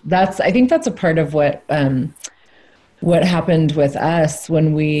 that's I think that's a part of what happened with us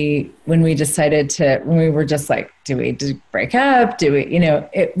when we decided when we were just like, do we break up? Do we,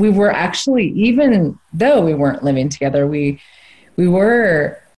 we were actually, even though we weren't living together, we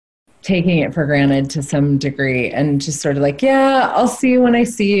were taking it for granted to some degree, and just sort of like, yeah, I'll see you when I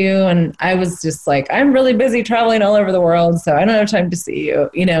see you. And I was just like, I'm really busy traveling all over the world, so I don't have time to see you,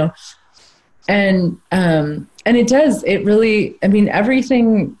 and it really, I mean,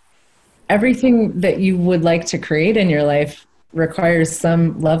 everything that you would like to create in your life requires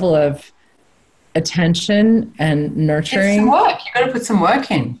some level of attention and nurturing. It's some work. You got to put some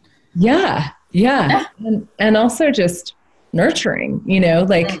work in. Yeah. And also just nurturing,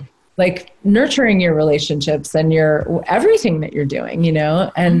 like nurturing your relationships and your everything that you're doing,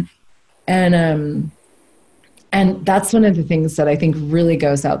 and that's one of the things that I think really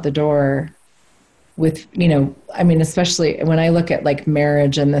goes out the door with, I mean, especially when I look at like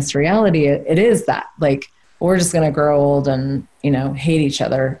marriage and this reality, it is that like, we're just going to grow old and, hate each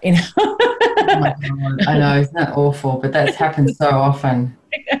other, Oh my God. I know, isn't that awful? But that's happened so often.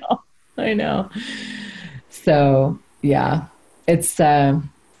 I know. So yeah, it's, Well,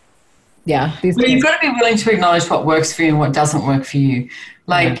 you've got to be willing to acknowledge what works for you and what doesn't work for you.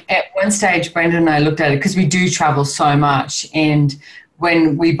 Like at one stage, Brendan and I looked at it, because we do travel so much, and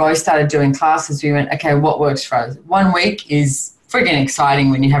when we both started doing classes, we went, okay, what works for us? 1 week is friggin' exciting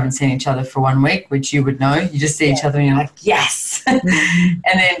when you haven't seen each other for 1 week, which you would know. You just see each other and you're like, yes. And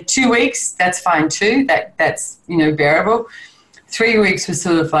then 2 weeks, that's fine too. That's bearable. 3 weeks was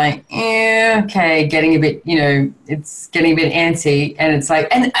sort of like, okay, getting a bit, it's getting a bit antsy. And it's like,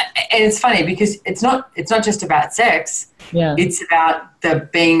 and it's funny because it's not just about sex. Yeah. It's about the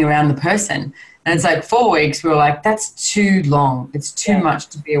being around the person. And it's like 4 weeks, we were like, that's too long. It's too much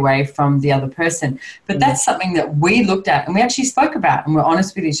to be away from the other person. But that's something that we looked at and we actually spoke about, and we're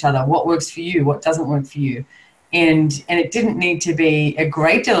honest with each other. What works for you? What doesn't work for you? And it didn't need to be a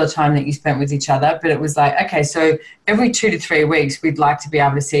great deal of time that you spent with each other, but it was like, okay, so every 2 to 3 weeks, we'd like to be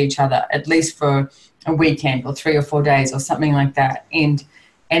able to see each other at least for a weekend or 3 or 4 days or something like that. And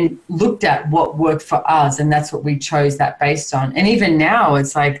looked at what worked for us, and that's what we chose that based on. And even now,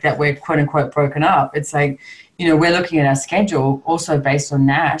 it's like that we're quote unquote broken up. It's like, we're looking at our schedule also based on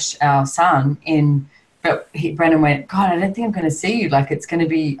Nash, our son. But Brendan went, God, I don't think I'm going to see you. Like it's going to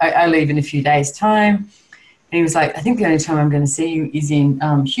be, I leave in a few days' time. And he was like, I think the only time I'm going to see you is in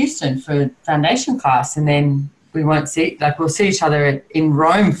Houston for foundation class, and then we won't see, like we'll see each other in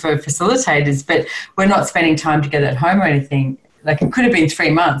Rome for facilitators, but we're not spending time together at home or anything. Like it could have been 3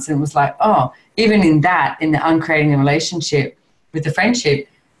 months, and it was like, even in the uncreating the relationship with the friendship,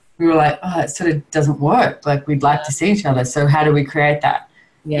 we were like, it sort of doesn't work. Like we'd like to see each other. So how do we create that?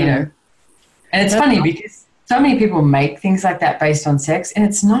 And it's funny because so many people make things like that based on sex, and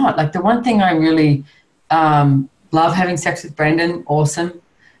it's not. Like the one thing I really love having sex with Brendan, awesome.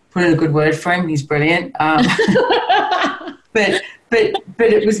 Put in a good word for him. He's brilliant. But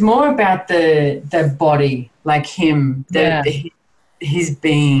it was more about the body, like him, his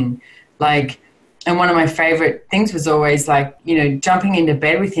being, like. And one of my favorite things was always like, jumping into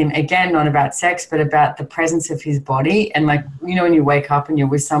bed with him, again, not about sex, but about the presence of his body. And like, when you wake up and you're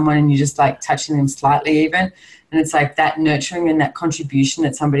with someone and you're just like touching them slightly even, and it's like that nurturing and that contribution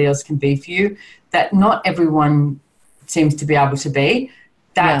that somebody else can be for you, that not everyone seems to be able to be.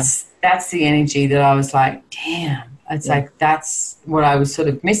 That's the energy that I was like, damn. It's like that's what I was sort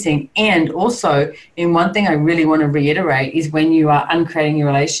of missing. And also, in one thing I really want to reiterate is when you are uncreating your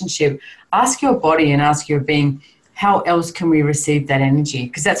relationship, ask your body and ask your being, how else can we receive that energy?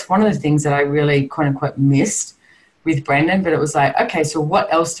 Because that's one of the things that I really, quote unquote, missed with Brendan. But it was like, okay, so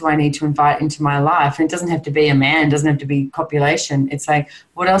what else do I need to invite into my life? And it doesn't have to be a man, doesn't have to be copulation. It's like,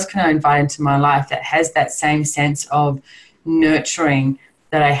 what else can I invite into my life that has that same sense of nurturing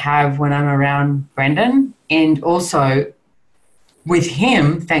that I have when I'm around Brendan? And also with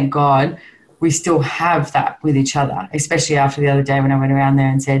him, thank God, we still have that with each other, especially after the other day when I went around there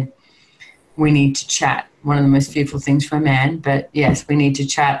and said, we need to chat. one of the most fearful things for a man, but yes, we need to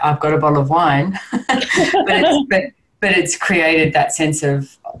chat. I've got a bottle of wine, but it's created that sense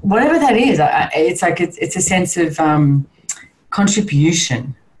of whatever that is. It's like it's a sense of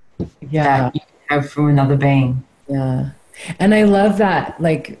contribution that you have from another being. Yeah. And I love that,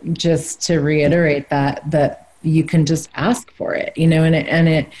 like, just to reiterate that you can just ask for it, you know, and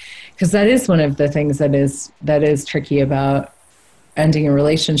it, because that is one of the things that is tricky about ending a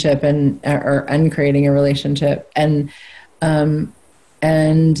relationship or uncreating a relationship. And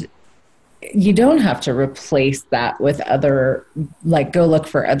you don't have to replace that with other, like, go look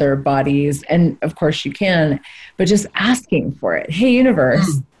for other bodies. And of course you can, but just asking for it. Hey,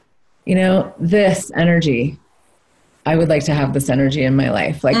 universe, you know, this energy, I would like to have this energy in my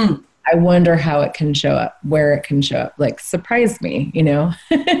life. Like, I wonder how it can show up, where it can show up. Like, surprise me, you know,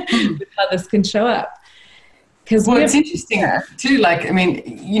 with how this can show up. Well, it's interesting too. Like, I mean,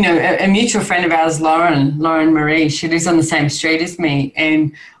 you know, a mutual friend of ours, Lauren Marie, she lives on the same street as me,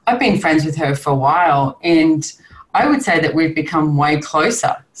 and I've been friends with her for a while. And I would say that we've become way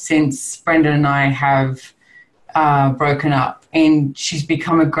closer since Brendan and I have broken up. And she's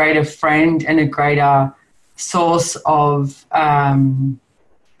become a greater friend and a greater source of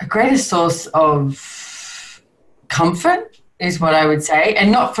comfort, is what I would say.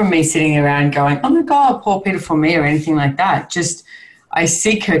 And not from me sitting around going, oh my God, poor pitiful me, or anything like that. Just I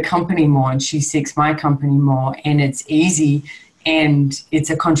seek her company more and she seeks my company more, and it's easy and it's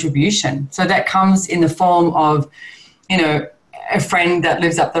a contribution. So that comes in the form of, you know, a friend that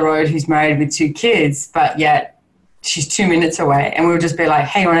lives up the road who's married with 2 kids, but yet she's 2 minutes away, and we'll just be like,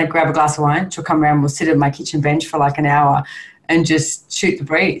 hey, you want to grab a glass of wine? She'll come around, we'll sit at my kitchen bench for like an hour and just shoot the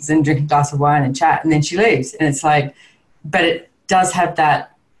breeze and drink a glass of wine and chat, and then she leaves. And it's like, but it does have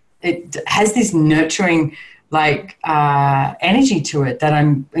that, it has this nurturing, like, energy to it that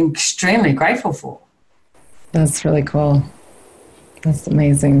I'm extremely grateful for. That's really cool. That's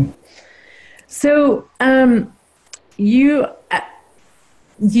amazing. So you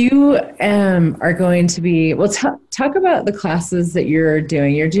are going to be, well, talk about the classes that you're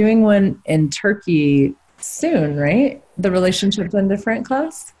doing. You're doing one in Turkey soon, right? The Relationship Done Different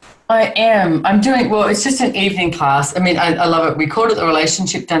class? I am. I'm doing, well, it's just an evening class. I mean, I love it. We called it the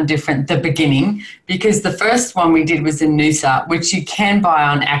Relationship Done Different, the beginning, because the first one we did was in Noosa, which you can buy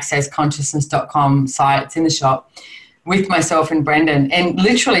on accessconsciousness.com site. It's in the shop, with myself and Brendan. And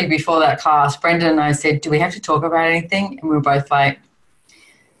literally before that class, Brendan and I said, do we have to talk about anything? And we were both like,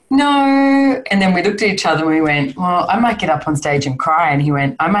 no. And then we looked at each other and we went, well, I might get up on stage and cry. And he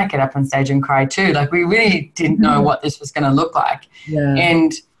went, I might get up on stage and cry too. Like, we really didn't know what this was going to look like. Yeah.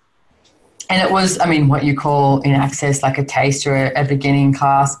 And it was, I mean, what you call in Access like a taste or a beginning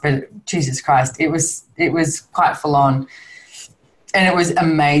class, but Jesus Christ, it was quite full on. And it was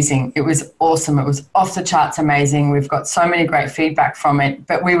amazing. It was awesome. It was off the charts amazing. We've got so many great feedback from it,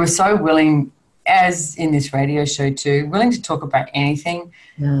 but we were so willing, as in this radio show too, willing to talk about anything.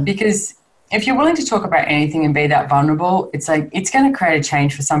 Yeah. Because if you're willing to talk about anything and be that vulnerable, it's like, it's going to create a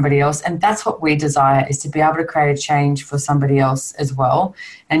change for somebody else. And that's what we desire, is to be able to create a change for somebody else as well,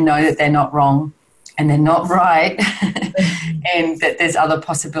 and know that they're not wrong and they're not right and that there's other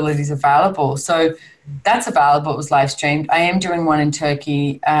possibilities available. So that's available. It was live streamed. I am doing one in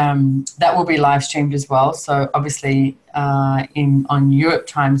Turkey that will be live streamed as well. So obviously on Europe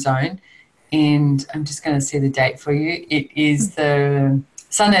time zone. And I'm just going to see the date for you. It is the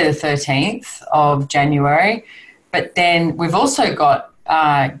Sunday the 13th of January. But then we've also got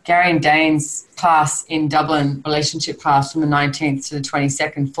Gary and Dane's class in Dublin, relationship class, from the 19th to the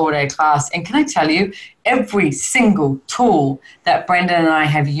 22nd, 4-day class. And can I tell you, every single tool that Brendan and I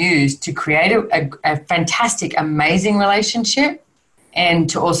have used to create a fantastic, amazing relationship and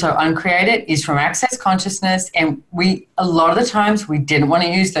to also uncreate it is from Access Consciousness. And a lot of the times we didn't want to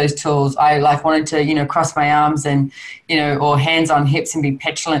use those tools. I wanted to, cross my arms and, or hands on hips and be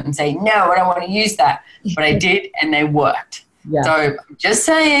petulant and say, no, I don't want to use that. But I did, and they worked. Yeah. So I'm just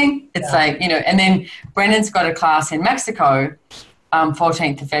saying, it's and then Brendan's got a class in Mexico,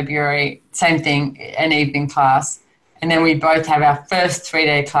 14th of February, same thing, an evening class. And then we both have our first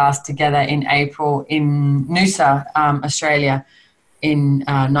 3-day class together in April in Noosa, Australia, in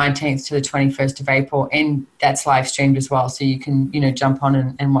 19th to the 21st of April, and that's live streamed as well, so you can jump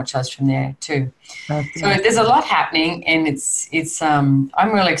on and watch us from there too. So there's a lot happening, and it's I'm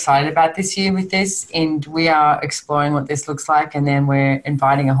really excited about this year with this, and we are exploring what this looks like, and then we're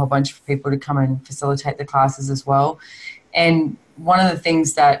inviting a whole bunch of people to come and facilitate the classes as well. And one of the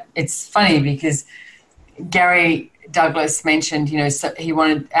things that, it's funny because Gary Douglas mentioned, so he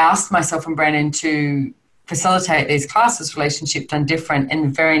asked myself and Brandon to facilitate these classes, Relationship Done Different, and the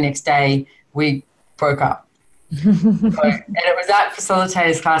very next day we broke up. And it was that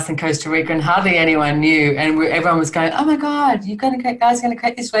facilitators class in Costa Rica, and hardly anyone knew, and everyone was going, oh my God, guys are going to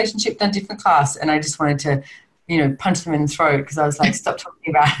create this relationship in a different class. And I just wanted to, punch them in the throat, because I was like, stop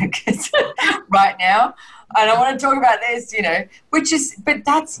talking about it, because right now I don't want to talk about this,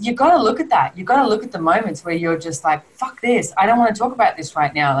 you've got to look at that. You've got to look at the moments where you're just like, fuck this, I don't want to talk about this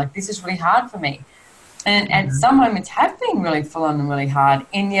right now. Like, this is really hard for me. And some moments have been really full on and really hard,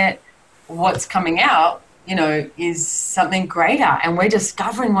 and yet what's coming out, is something greater, and we're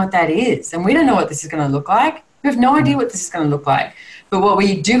discovering what that is. And we don't know what this is going to look like. We have no idea what this is going to look like. But what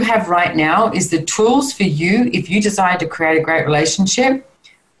we do have right now is the tools for you. If you decide to create a great relationship,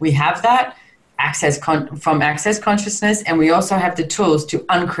 we have that from Access Consciousness, and we also have the tools to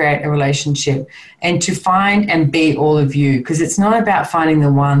uncreate a relationship and to find and be all of you, because it's not about finding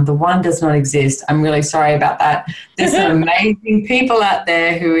the one. The one does not exist. I'm really sorry about that. There's some amazing people out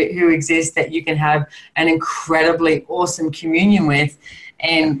there who exist that you can have an incredibly awesome communion with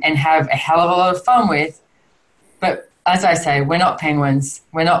and have a hell of a lot of fun with. But as I say, we're not penguins.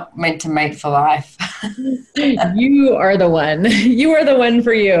 We're not meant to mate for life. You are the one. You are the one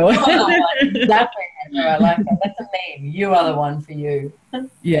for you. Exactly. I like that. That's a meme. You are the one for you.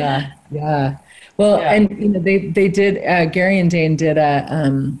 Yeah. Well, yeah. And they did. Gary and Dane did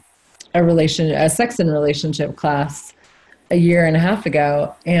a sex and relationship class a year and a half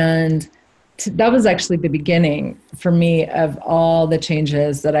ago, and that was actually the beginning for me of all the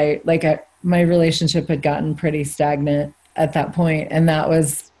changes that my relationship had gotten pretty stagnant at that point, and that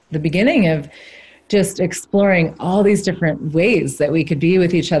was the beginning of just exploring all these different ways that we could be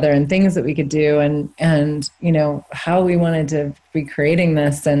with each other and things that we could do, and how we wanted to be creating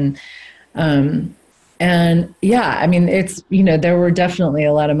this, and yeah, I mean, it's, there were definitely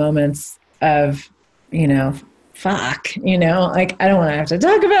a lot of moments of, fuck, like, I don't want to have to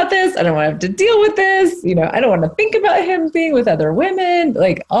talk about this. I don't want to have to deal with this. I don't want to think about him being with other women,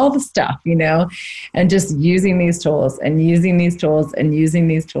 like all the stuff, and just using these tools and using these tools and using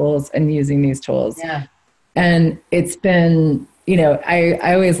these tools and using these tools. Yeah. And it's been, I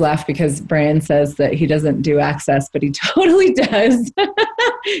always laugh because Brian says that he doesn't do Access, but he totally does.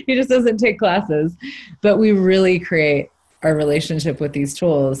 He just doesn't take classes. But we really create our relationship with these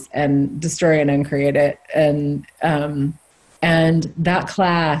tools and destroy and uncreate it. And that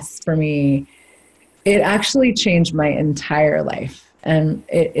class for me, it actually changed my entire life. And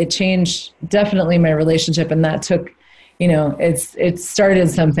it changed definitely my relationship. And that took, it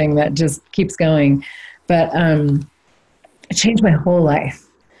started something that just keeps going, but it changed my whole life.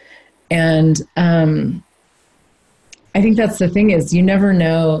 And I think that's the thing, is you never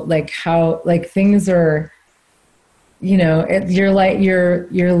know how things are, your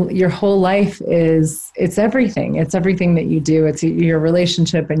whole life it's everything. It's everything that you do. It's your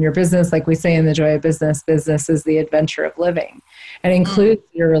relationship and your business. Like we say in The Joy of Business, business is the adventure of living. It includes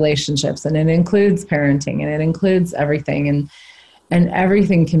your relationships, and it includes parenting, and it includes everything. And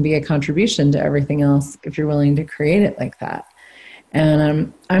everything can be a contribution to everything else if you're willing to create it like that.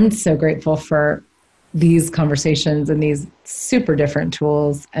 And I'm so grateful for these conversations and these super different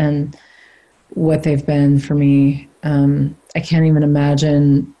tools and what they've been for me. I can't even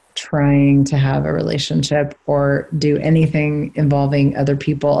imagine trying to have a relationship or do anything involving other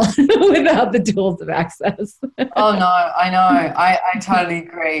people without the tools of Access. Oh, no, I know. I totally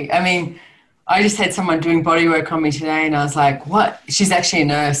agree. I mean, I just had someone doing body work on me today, and I was like, what? She's actually a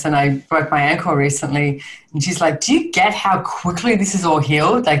nurse, and I broke my ankle recently. And she's like, do you get how quickly this is all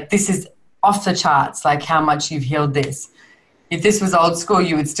healed? Like, this is off the charts, like how much you've healed this. If this was old school,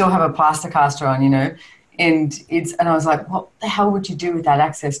 you would still have a plaster caster on, And I was like, what the hell would you do with that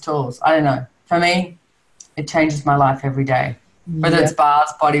Access tools? I don't know. For me, it changes my life every day. Whether it's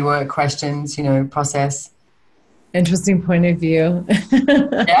bars, body work, questions, process. Interesting point of view.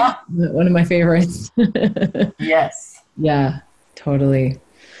 Yeah. One of my favorites. Yes. Yeah, totally.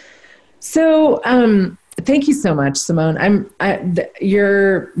 So thank you so much, Simone.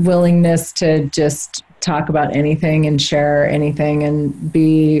 Your willingness to just talk about anything and share anything and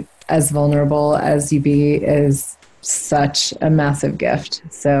be as vulnerable as you be is such a massive gift.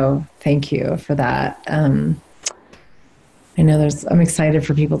 So thank you for that. I'm excited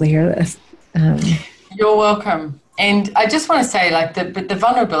for people to hear this. You're welcome. And I just want to say, the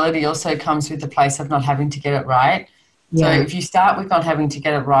vulnerability also comes with the place of not having to get it right. Yeah. So if you start with not having to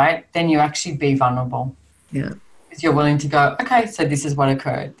get it right, then you actually be vulnerable. Yeah. Because you're willing to go, okay, so this is what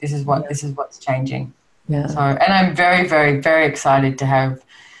occurred. This is what's changing. Yeah. So, and I'm very, very, very excited to have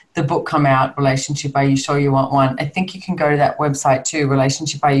the book come out, Relationship, Are You Sure You Want One? I think you can go to that website too,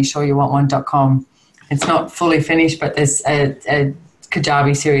 relationshipareyousure.com. It's not fully finished, but there's a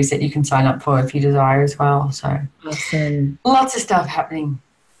Kajabi series that you can sign up for if you desire as well. So awesome. Lots of stuff happening.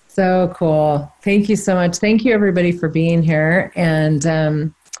 So cool. Thank you so much. Thank you everybody for being here.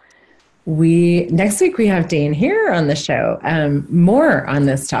 And next week we have Dane here on the show. More on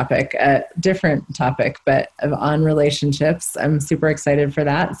this topic, a different topic, but on relationships. I'm super excited for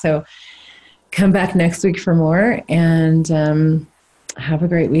that. So come back next week for more, and have a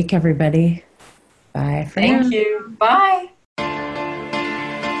great week, everybody. Bye for now. Thank you. Bye.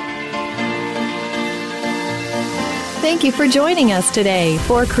 Thank you for joining us today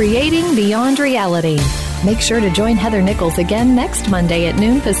for Creating Beyond Reality. Make sure to join Heather Nichols again next Monday at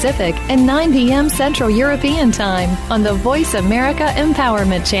noon Pacific and 9 p.m. Central European Time on the Voice America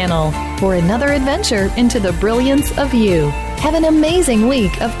Empowerment Channel for another adventure into the brilliance of you. Have an amazing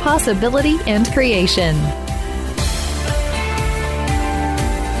week of possibility and creation.